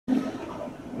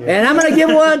And I'm going to give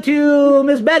one to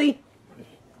Miss Betty.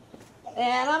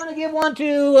 And I'm going to give one to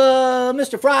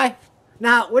Mr. Fry.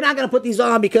 Now, we're not going to put these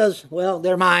on because, well,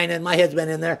 they're mine and my head's been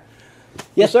in there.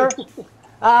 Yes, sir?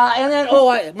 And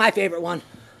then, my favorite one.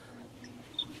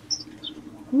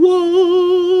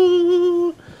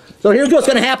 Whoa! So here's what's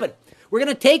going to happen. We're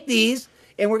going to take these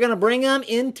and we're going to bring them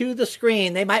into the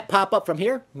screen. They might pop up from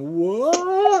here.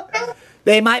 What?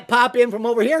 They might pop in from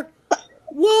over here.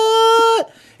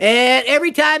 What? And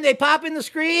every time they pop in the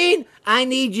screen, I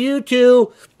need you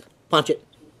to punch it.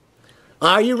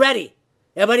 Are you ready?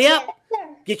 Everybody up?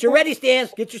 Get your ready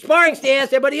stance. Get your sparring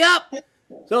stance. Everybody up.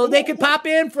 So they could pop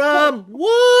in from,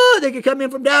 whoa, they could come in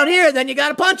from down here. Then you got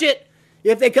to punch it.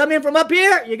 If they come in from up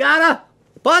here, you got to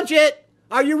punch it.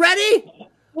 Are you ready?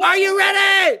 Are you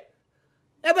ready?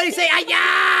 Everybody say,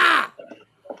 "Ay-ya!"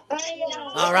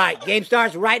 All right, game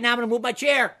starts right now. I'm going to move my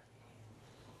chair.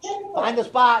 Find the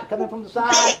spot. Coming from the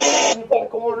side. Coming from the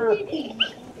corner.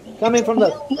 Coming from the...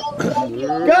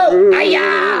 Go!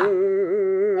 Ay-ya!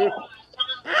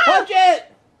 Punch it!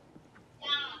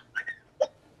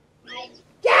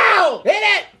 Go! Hit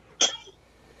it!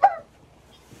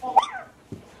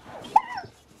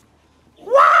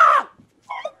 Wow!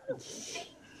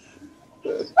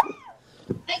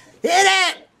 Hit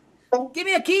it! Give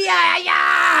me a key!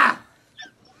 Ay-ya!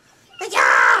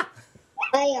 Ay-ya!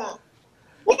 Ay-ya!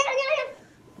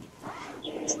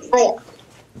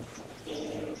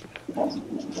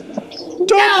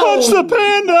 Don't punch the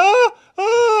panda!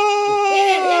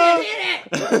 Hit it!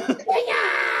 Ay-ya!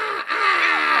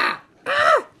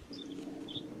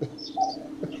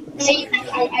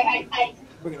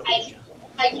 Bring it over.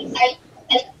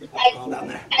 All down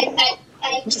there.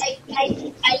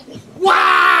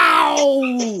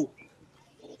 Wow!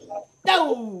 No!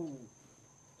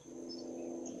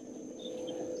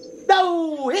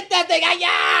 No! Hit that thing!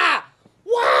 Ay-ya!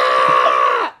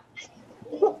 Wow!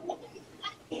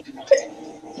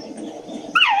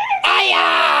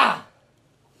 Ay-ya!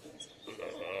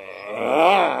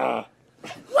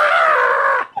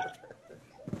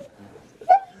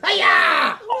 Hi-ya!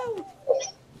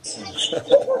 It's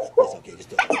okay, just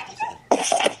do it.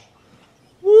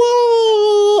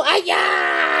 Woo! Hi-ya!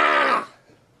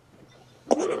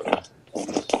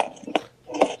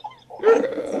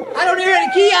 I don't hear any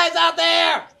key eyes out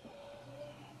there!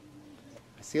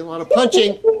 I see a lot of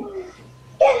punching.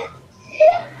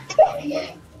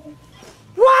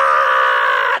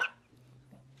 What?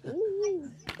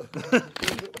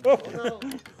 Oh, no.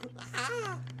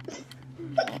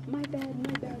 My bad.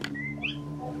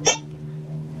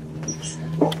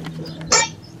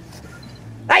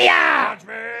 Hi-ya! Punch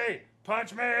me!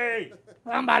 Punch me!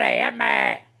 Somebody hit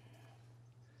me!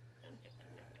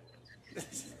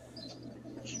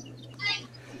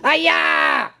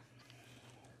 Hi-ya!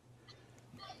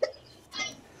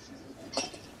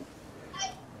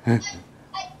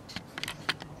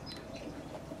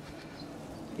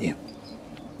 Yeah.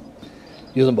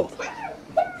 Use them both.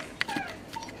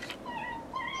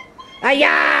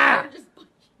 Hi-ya!